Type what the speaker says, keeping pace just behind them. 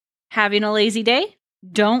Having a lazy day?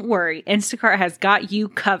 Don't worry, Instacart has got you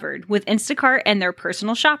covered. With Instacart and their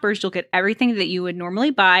personal shoppers, you'll get everything that you would normally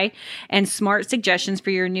buy and smart suggestions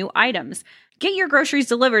for your new items. Get your groceries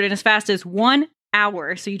delivered in as fast as 1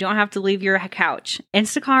 hour so you don't have to leave your couch.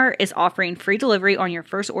 Instacart is offering free delivery on your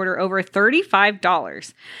first order over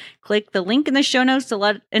 $35. Click the link in the show notes to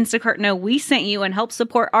let Instacart know we sent you and help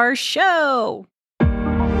support our show.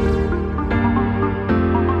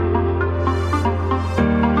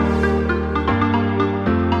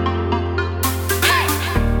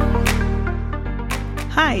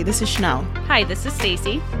 Hi, this is Chanel. Hi, this is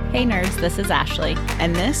Stacy. Hey nerds, this is Ashley.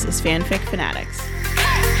 And this is Fanfic Fanatics.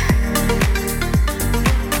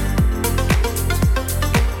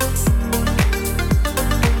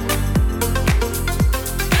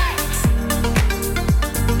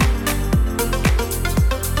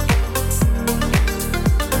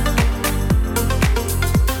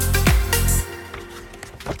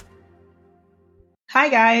 Hi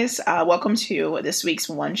guys, welcome to this week's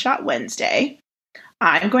One Shot Wednesday.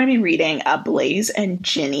 I'm going to be reading a Blaze and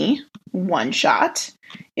Ginny one-shot.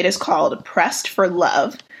 It is called Pressed for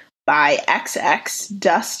Love by XX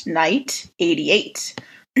Dust Knight 88.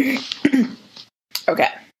 Okay,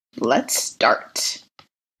 let's start.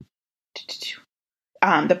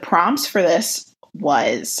 The prompts for this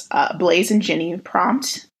was Blaze and Ginny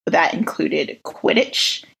prompt that included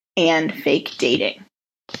Quidditch and fake dating.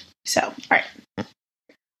 So, all right.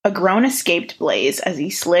 A groan escaped Blaze as he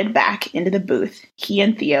slid back into the booth he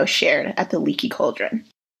and Theo shared at the Leaky Cauldron.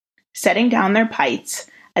 Setting down their pipes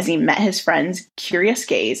as he met his friend's curious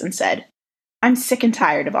gaze and said, "I'm sick and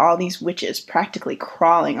tired of all these witches practically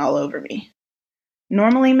crawling all over me."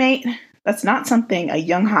 "Normally, mate, that's not something a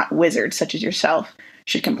young hot wizard such as yourself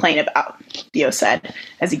should complain about," Theo said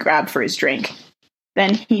as he grabbed for his drink.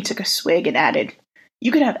 Then he took a swig and added,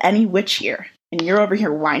 "You could have any witch here, and you're over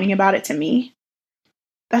here whining about it to me?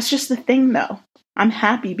 That's just the thing, though. I'm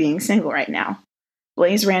happy being single right now."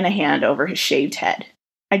 Blaze ran a hand over his shaved head.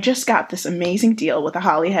 "I just got this amazing deal with the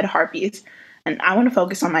Hollyhead Harpies, and I want to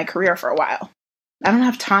focus on my career for a while. I don't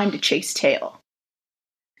have time to chase tail."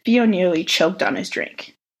 Theo nearly choked on his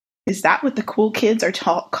drink. "Is that what the cool kids are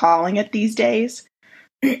calling it these days?"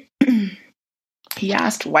 he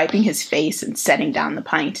asked, wiping his face and setting down the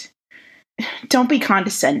pint. "Don't be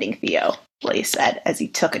condescending, Theo," Blaze said as he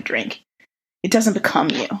took a drink. "It doesn't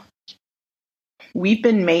become you. We've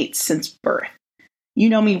been mates since birth. You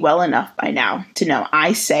know me well enough by now to know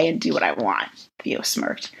I say and do what I want," Theo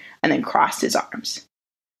smirked, and then crossed his arms.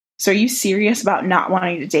 "So are you serious about not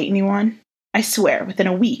wanting to date anyone? I swear, within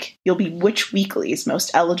a week, you'll be Witch Weekly's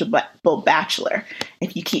most eligible bachelor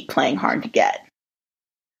if you keep playing hard to get."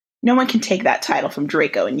 "No one can take that title from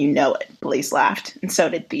Draco, and you know it," Blaze laughed, and so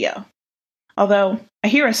did Theo. "Although, I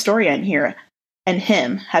hear Astoria in here and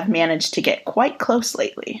him have managed to get quite close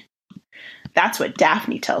lately." "That's what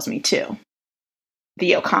Daphne tells me, too,"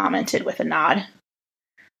 Theo commented with a nod.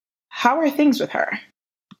 "How are things with her?"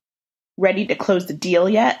 "Ready to close the deal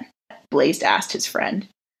yet?" Blaze asked his friend,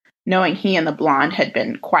 knowing he and the blonde had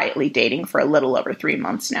been quietly dating for a little over 3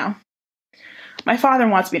 months now. "My father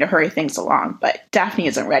wants me to hurry things along, but Daphne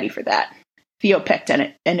isn't ready for that." Theo picked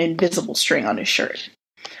an invisible string on his shirt.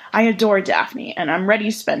 "I adore Daphne, and I'm ready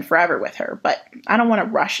to spend forever with her, but I don't want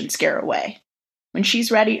to rush and scare her away. When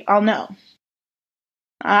she's ready, I'll know."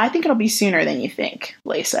 "I think it'll be sooner than you think,"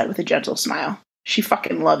 Blaze said with a gentle smile. "She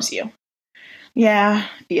fucking loves you." "Yeah,"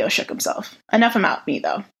 Theo shook himself. "Enough about me,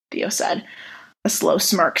 though," Theo said, a slow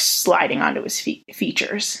smirk sliding onto his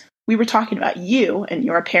features. "We were talking about you and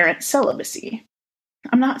your apparent celibacy."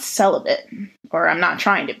 "I'm not celibate, or I'm not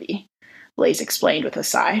trying to be," Blaze explained with a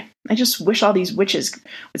sigh. "I just wish all these witches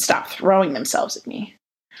would stop throwing themselves at me.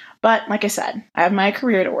 But, like I said, I have my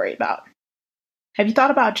career to worry about." "Have you thought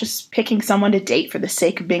about just picking someone to date for the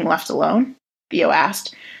sake of being left alone?" Theo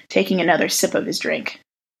asked, taking another sip of his drink.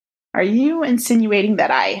 "Are you insinuating that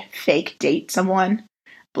I fake date someone?"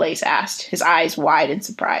 Blaze asked, his eyes wide in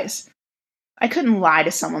surprise. "I couldn't lie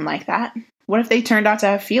to someone like that. What if they turned out to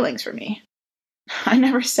have feelings for me?" "I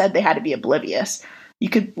never said they had to be oblivious. You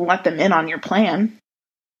could let them in on your plan."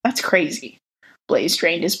 "That's crazy." Blaze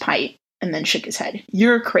drained his pipe and then shook his head.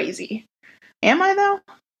 "You're crazy." "Am I, though?"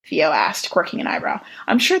 Theo asked, quirking an eyebrow.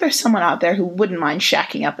 "I'm sure there's someone out there who wouldn't mind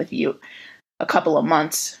shacking up with you a couple of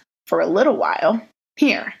months for a little while.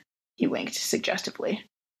 Here," he winked suggestively.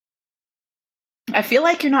 "I feel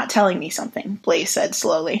like you're not telling me something," Blaze said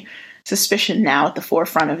slowly, suspicion now at the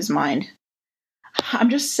forefront of his mind. "I'm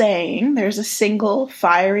just saying there's a single,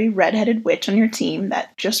 fiery, red-headed witch on your team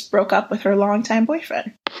that just broke up with her longtime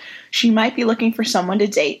boyfriend. She might be looking for someone to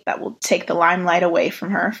date that will take the limelight away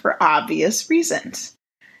from her for obvious reasons."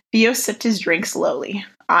 Theo sipped his drink slowly,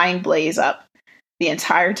 eyeing Blaze up the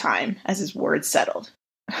entire time as his words settled.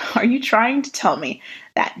 Are you trying to tell me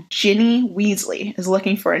that Ginny Weasley is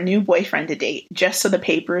looking for a new boyfriend to date just so the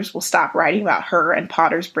papers will stop writing about her and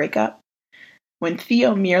Potter's breakup? When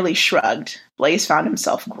Theo merely shrugged, Blaze found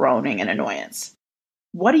himself groaning in annoyance.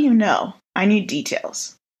 What do you know? I need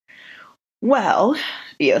details. Well,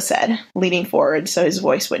 Theo said, leaning forward so his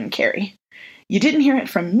voice wouldn't carry. You didn't hear it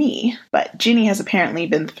from me, but Ginny has apparently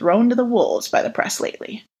been thrown to the wolves by the press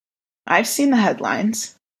lately. I've seen the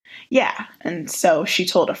headlines. Yeah, and so she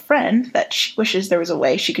told a friend that she wishes there was a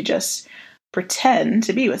way she could just pretend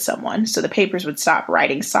to be with someone so the papers would stop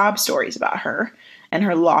writing sob stories about her and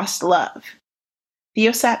her lost love.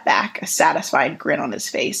 Theo sat back, a satisfied grin on his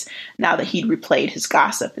face, now that he'd replayed his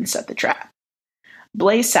gossip and set the trap.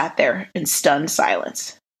 Blaze sat there in stunned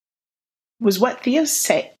silence. Was what Theo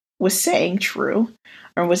was saying true,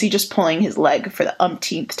 or was he just pulling his leg for the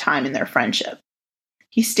umpteenth time in their friendship?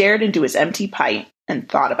 He stared into his empty pipe and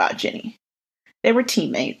thought about Ginny. They were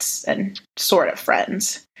teammates and sort of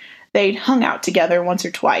friends. They'd hung out together once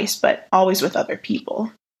or twice, but always with other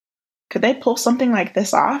people. Could they pull something like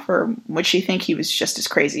this off, or would she think he was just as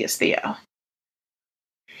crazy as Theo?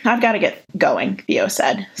 I've got to get going, Theo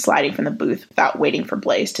said, sliding from the booth without waiting for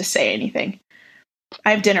Blaze to say anything.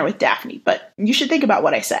 I have dinner with Daphne, but you should think about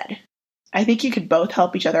what I said. I think you could both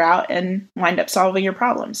help each other out and wind up solving your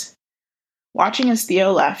problems. Watching as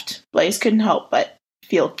Theo left, Blaze couldn't help but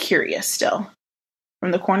feel curious still.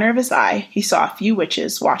 From the corner of his eye, he saw a few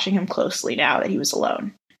witches watching him closely now that he was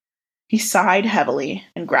alone. He sighed heavily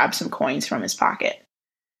and grabbed some coins from his pocket.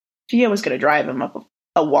 Theo was going to drive him up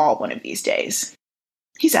a wall one of these days.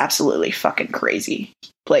 He's absolutely fucking crazy,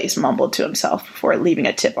 Blaze mumbled to himself before leaving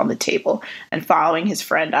a tip on the table and following his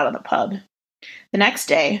friend out of the pub. The next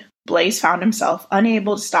day, Blaze found himself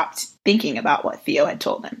unable to stop thinking about what Theo had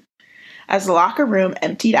told him. As the locker room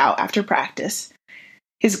emptied out after practice,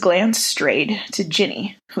 his glance strayed to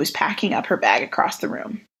Ginny, who was packing up her bag across the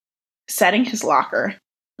room. Setting his locker,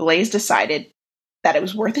 Blaze decided that it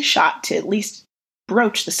was worth a shot to at least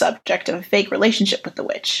broach the subject of a fake relationship with the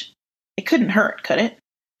witch. It couldn't hurt, could it?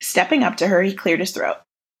 Stepping up to her, he cleared his throat.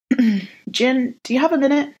 Gin, do you have a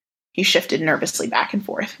minute? He shifted nervously back and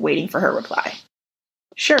forth, waiting for her reply.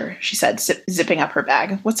 Sure, she said, zipping up her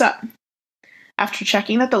bag. What's up? After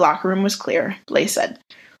checking that the locker room was clear, Blaze said,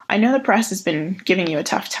 I know the press has been giving you a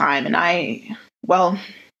tough time, and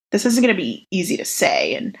this isn't going to be easy to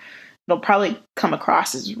say, and it'll probably come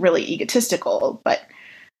across as really egotistical, but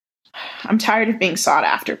I'm tired of being sought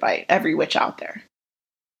after by every witch out there.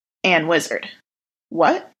 And wizard.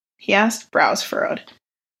 What? He asked, brows furrowed.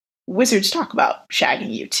 Wizards talk about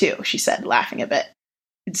shagging you too, she said, laughing a bit.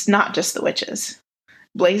 It's not just the witches.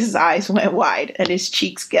 Blaze's eyes went wide, and his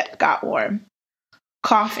cheeks got warm.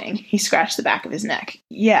 Coughing, he scratched the back of his neck.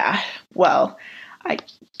 Yeah, well, I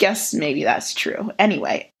guess maybe that's true.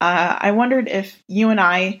 Anyway, I wondered if you and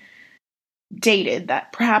I dated,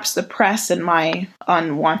 that perhaps the press and my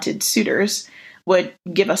unwanted suitors would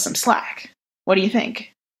give us some slack. What do you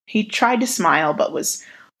think? He tried to smile, but was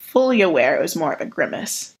fully aware it was more of a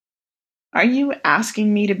grimace. Are you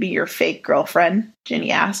asking me to be your fake girlfriend?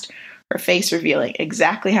 Ginny asked, her face revealing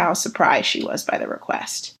exactly how surprised she was by the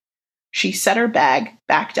request. She set her bag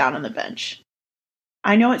back down on the bench.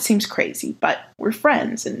 I know it seems crazy, but we're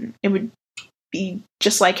friends, and it would be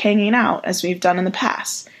just like hanging out as we've done in the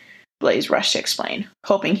past, Blaze rushed to explain,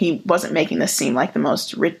 hoping he wasn't making this seem like the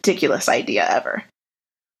most ridiculous idea ever.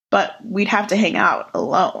 But we'd have to hang out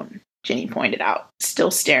alone, Ginny pointed out,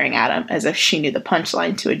 still staring at him as if she knew the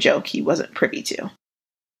punchline to a joke he wasn't privy to.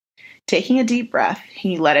 Taking a deep breath,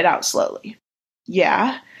 he let it out slowly.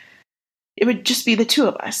 Yeah, it would just be the two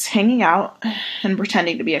of us, hanging out and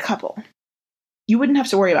pretending to be a couple. You wouldn't have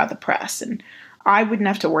to worry about the press, and I wouldn't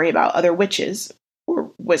have to worry about other witches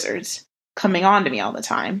or wizards coming on to me all the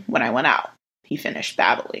time when I went out, he finished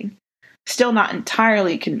babbling, still not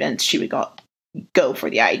entirely convinced she would go for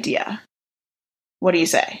the idea. What do you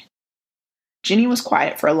say? Ginny was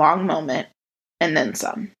quiet for a long moment, and then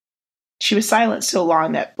some. She was silent so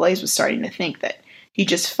long that Blaze was starting to think that he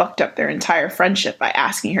just fucked up their entire friendship by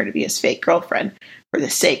asking her to be his fake girlfriend for the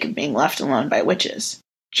sake of being left alone by witches.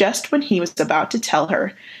 Just when he was about to tell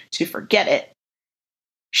her to forget it,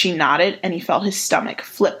 she nodded and he felt his stomach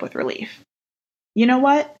flip with relief. You know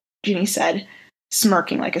what? Ginny said,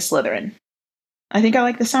 smirking like a Slytherin. I think I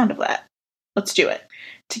like the sound of that. Let's do it.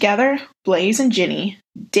 Together, Blaze and Ginny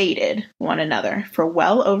dated one another for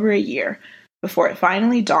well over a year before it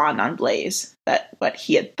finally dawned on Blaze that what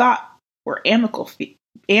he had thought were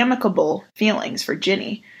amicable feelings for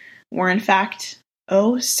Ginny were in fact,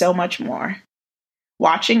 oh, so much more.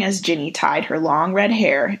 Watching as Ginny tied her long red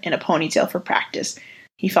hair in a ponytail for practice,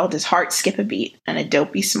 he felt his heart skip a beat and a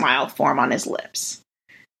dopey smile form on his lips.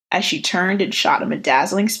 As she turned and shot him a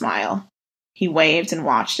dazzling smile, he waved and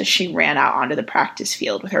watched as she ran out onto the practice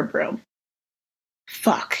field with her broom.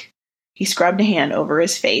 Fuck. He scrubbed a hand over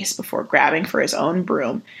his face before grabbing for his own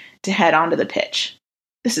broom to head onto the pitch.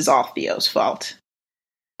 This is all Theo's fault.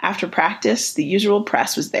 After practice, the usual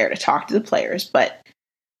press was there to talk to the players, but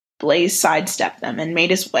Blaze sidestepped them and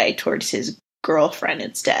made his way towards his girlfriend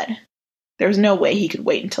instead. There was no way he could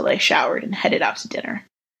wait until they showered and headed out to dinner.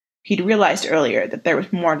 He'd realized earlier that there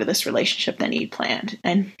was more to this relationship than he'd planned,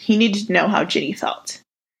 and he needed to know how Ginny felt.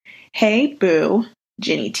 Hey, boo,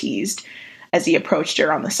 Ginny teased as he approached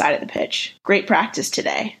her on the side of the pitch. Great practice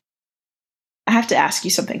today. I have to ask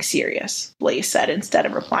you something serious, Blaze said instead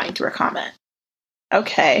of replying to her comment.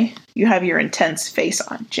 Okay, you have your intense face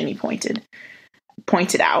on, Ginny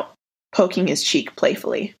pointed out, poking his cheek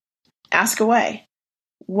playfully. Ask away.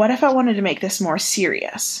 What if I wanted to make this more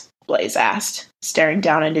serious? Blaze asked, staring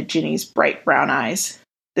down into Ginny's bright brown eyes.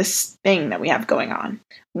 This thing that we have going on.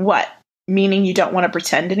 What? Meaning you don't want to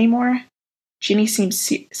pretend anymore? Ginny seemed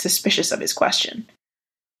suspicious of his question.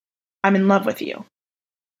 I'm in love with you.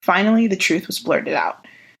 Finally, the truth was blurted out,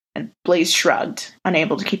 and Blaze shrugged,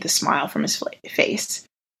 unable to keep the smile from his face.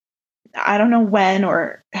 I don't know when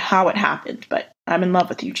or how it happened, but I'm in love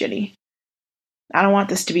with you, Ginny. I don't want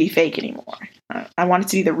this to be fake anymore. I want it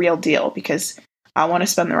to be the real deal because I want to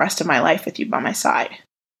spend the rest of my life with you by my side.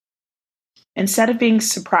 Instead of being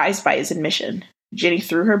surprised by his admission, Ginny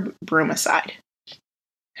threw her broom aside.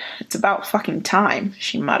 It's about fucking time,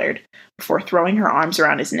 she muttered, before throwing her arms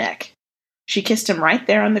around his neck. She kissed him right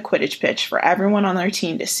there on the Quidditch pitch for everyone on their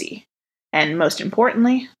team to see, and most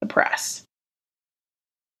importantly, the press.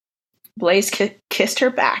 Blaze kissed her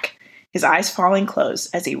back, his eyes falling close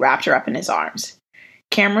as he wrapped her up in his arms.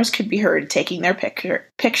 Cameras could be heard taking their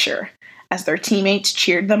picture as their teammates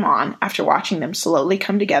cheered them on after watching them slowly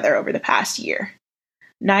come together over the past year.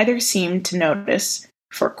 Neither seemed to notice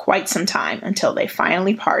for quite some time until they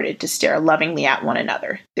finally parted to stare lovingly at one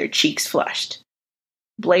another, their cheeks flushed.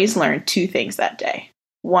 Blaze learned 2 things that day.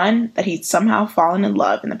 1, that he'd somehow fallen in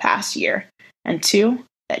love in the past year, and 2,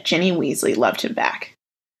 that Ginny Weasley loved him back.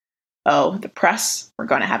 Oh, the press were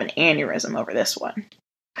going to have an aneurysm over this one.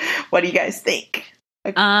 What do you guys think?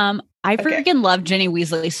 I freaking love Ginny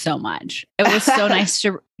Weasley so much. It was so nice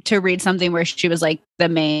to read something where she was like the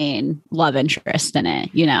main love interest in it,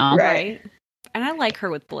 you know? Right. And I like her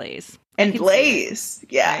with Blaze. And Blaze,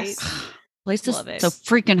 yes. Right? Blaze is so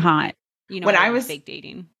freaking hot. You know, when I was fake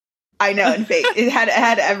dating. I know, and fake. It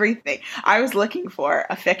had everything. I was looking for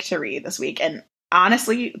a fic to read this week, and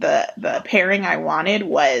honestly, the pairing I wanted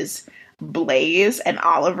was Blaze and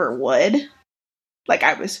Oliver Wood. Like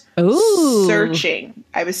I was searching.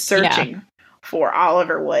 I was searching for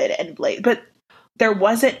Oliver Wood and Blaze, but there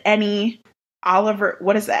wasn't any Oliver.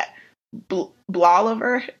 What is that?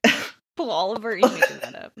 Bloliver? Bloliver? You're making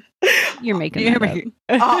that up. You're making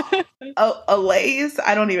that up. Alaze?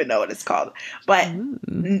 I don't even know what it's called. But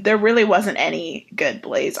there really wasn't any good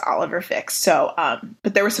Blaze Oliver fics. So,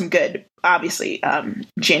 but there was some good, obviously,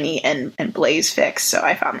 Ginny and Blaze fics. So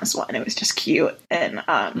I found this one. It was just cute. And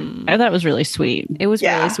I thought it was really sweet. It was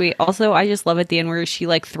really sweet. Also, I just love at the end where she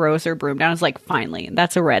like throws her broom down. It's like, finally,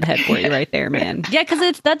 that's a redhead for you right there, man. Yeah,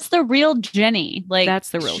 because that's the real Ginny. Like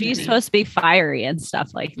that's the real she's Ginny. Supposed to be fiery and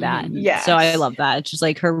stuff like that. Yes. So I love that. It's just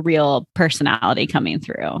like her real personality coming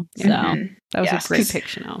through. So that was a great pick,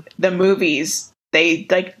 Chanel. The movies, they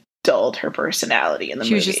like dulled her personality in the movies.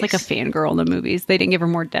 She was just like a fangirl in the movies. They didn't give her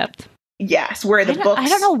more depth. Yes, where the books. I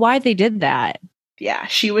don't know why they did that. Yeah,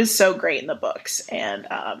 she was so great in the books, and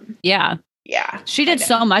yeah, she did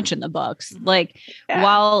so much in the books. Like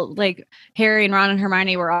while like Harry and Ron and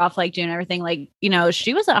Hermione were off like doing everything, like you know,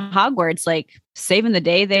 she was at Hogwarts like saving the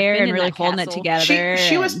day there and really holding it together.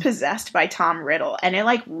 She was possessed by Tom Riddle, and it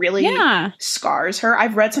like really scars her.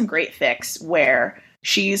 I've read some great fics where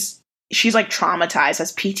she's like traumatized,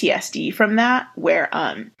 has PTSD from that, where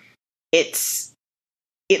it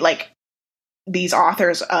like these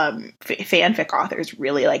authors, fanfic authors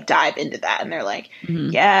really like dive into that, and they're like,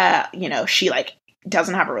 yeah, you know, she like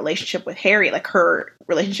doesn't have a relationship with Harry, like her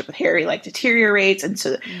relationship with Harry like deteriorates, and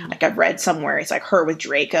so like I've read somewhere it's like her with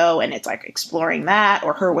Draco, and it's like exploring that,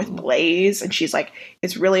 or her with Blaze, and she's like,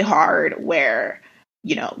 it's really hard where,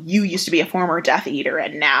 you know, you used to be a former Death Eater,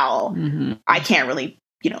 and now I can't really,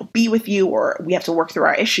 you know, be with you, or we have to work through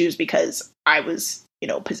our issues because I was, you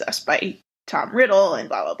know, possessed by Tom Riddle and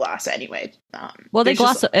blah blah blah. So anyway, well, they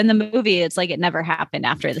gloss in the movie. It's like it never happened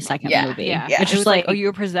after the second movie. Yeah, it's just like, oh, you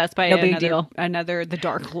were possessed by big deal. Another the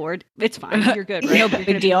Dark Lord. It's fine. You're good. Right? No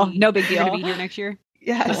big deal. No big deal. You're gonna be here next year.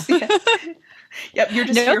 Yes. Yes. Yep. You're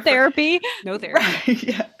just no therapy. No therapy.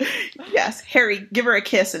 Yeah. Yes. Harry, give her a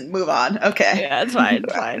kiss and move on. Okay. Yeah, it's fine.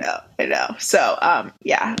 It's fine. I know. So,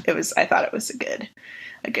 yeah, it was. I thought it was a good.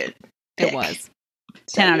 Pick. It was.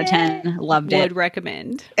 10 out of 10. Loved it. Would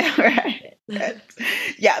recommend. Right.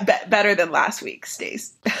 Yeah, better than last week,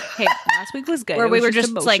 Stace. Hey, last week was good. Where we were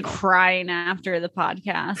just like crying after the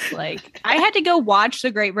podcast. Like, I had to go watch the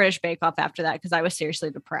Great British Bake Off after that because I was seriously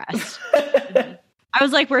depressed. I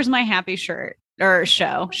was like, "Where's my happy shirt or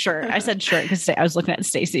shirt?" I said shirt because I was looking at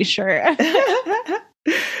Stacey's shirt.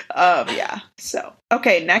 Yeah. So,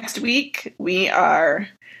 okay, next week we are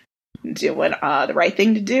doing the right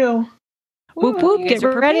thing to do. Whoop whoop! Get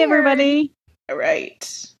ready, everybody. All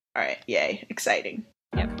right. Yay! Exciting.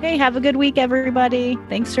 Yep. Hey, have a good week, everybody.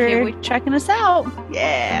 Thanks for checking us out.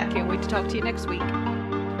 Yeah. Can't wait to talk to you next week.